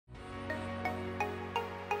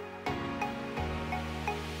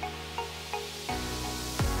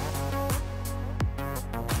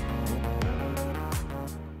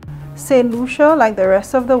St. Lucia, like the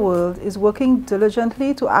rest of the world, is working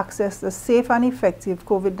diligently to access the safe and effective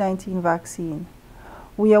COVID-19 vaccine.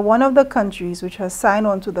 We are one of the countries which has signed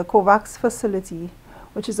on to the COVAX facility,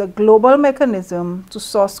 which is a global mechanism to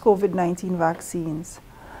source COVID-19 vaccines.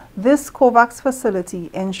 This COVAX facility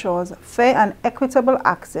ensures fair and equitable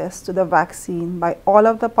access to the vaccine by all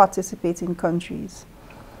of the participating countries.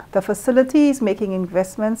 The facility is making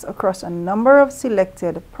investments across a number of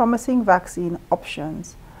selected promising vaccine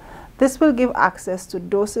options. This will give access to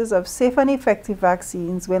doses of safe and effective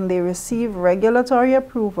vaccines when they receive regulatory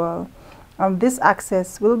approval, and this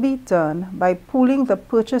access will be done by pooling the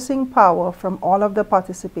purchasing power from all of the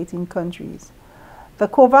participating countries. The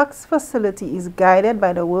COVAX facility is guided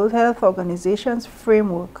by the World Health Organization's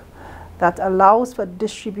framework that allows for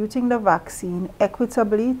distributing the vaccine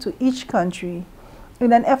equitably to each country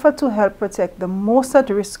in an effort to help protect the most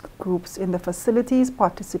at-risk groups in the facility's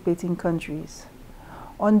participating countries.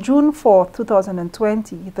 On June 4,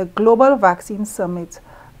 2020, the Global Vaccine Summit,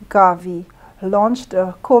 Gavi, launched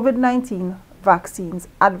the COVID-19 Vaccines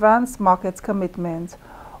Advanced Market Commitment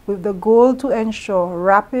with the goal to ensure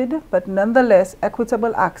rapid but nonetheless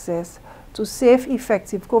equitable access to safe,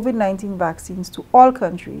 effective COVID-19 vaccines to all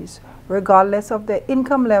countries, regardless of their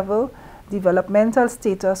income level, developmental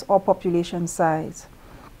status, or population size.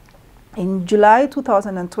 In July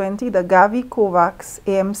 2020, the Gavi COVAX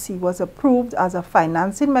AMC was approved as a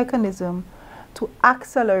financing mechanism to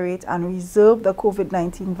accelerate and reserve the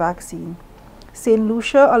COVID-19 vaccine. St.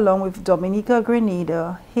 Lucia, along with Dominica,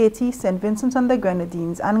 Grenada, Haiti, St. Vincent and the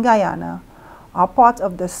Grenadines and Guyana, are part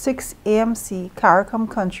of the 6 AMC CARICOM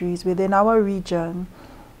countries within our region,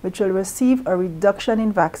 which will receive a reduction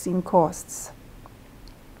in vaccine costs.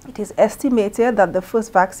 It is estimated that the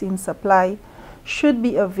first vaccine supply should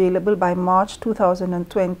be available by March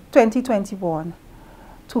 2021.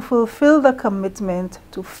 To fulfill the commitment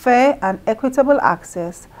to fair and equitable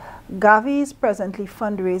access, Gavi is presently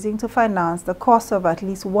fundraising to finance the cost of at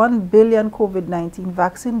least 1 billion COVID-19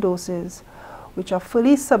 vaccine doses, which are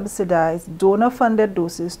fully subsidized donor-funded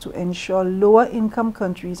doses to ensure lower-income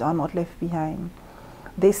countries are not left behind.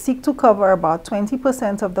 They seek to cover about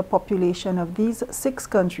 20% of the population of these 6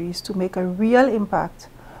 countries to make a real impact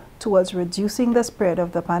towards reducing the spread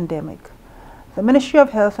of the pandemic. The Ministry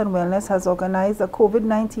of Health and Wellness has organized a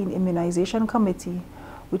COVID-19 immunization committee,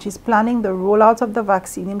 which is planning the rollout of the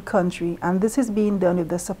vaccine in country, and this is being done with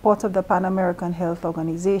the support of the Pan American Health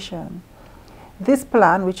Organization. This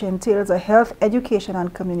plan, which entails a health education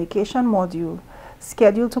and communication module,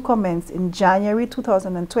 scheduled to commence in January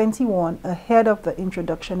 2021 ahead of the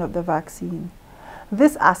introduction of the vaccine.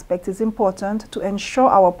 This aspect is important to ensure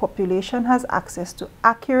our population has access to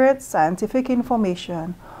accurate scientific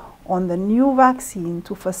information on the new vaccine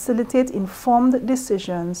to facilitate informed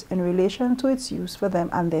decisions in relation to its use for them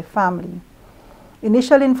and their family.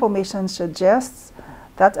 Initial information suggests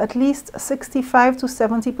that at least 65 to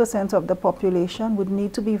 70% of the population would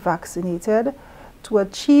need to be vaccinated to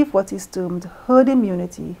achieve what is termed herd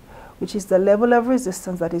immunity, which is the level of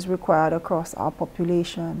resistance that is required across our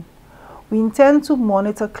population. We intend to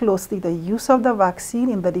monitor closely the use of the vaccine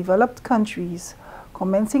in the developed countries,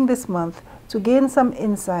 commencing this month, to gain some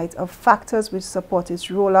insight of factors which support its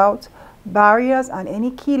rollout, barriers, and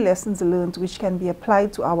any key lessons learned which can be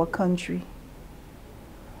applied to our country.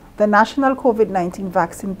 The National COVID-19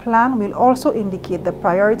 Vaccine Plan will also indicate the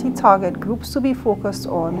priority target groups to be focused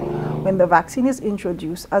on when the vaccine is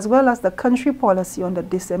introduced, as well as the country policy on the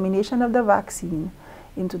dissemination of the vaccine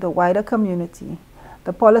into the wider community,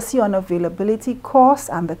 the policy on availability, costs,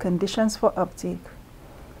 and the conditions for uptake.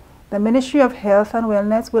 The Ministry of Health and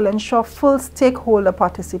Wellness will ensure full stakeholder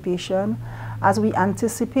participation as we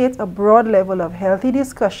anticipate a broad level of healthy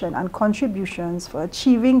discussion and contributions for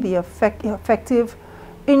achieving the effective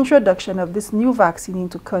introduction of this new vaccine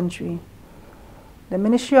into country. The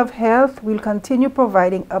Ministry of Health will continue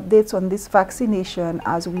providing updates on this vaccination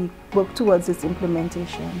as we work towards its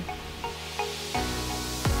implementation.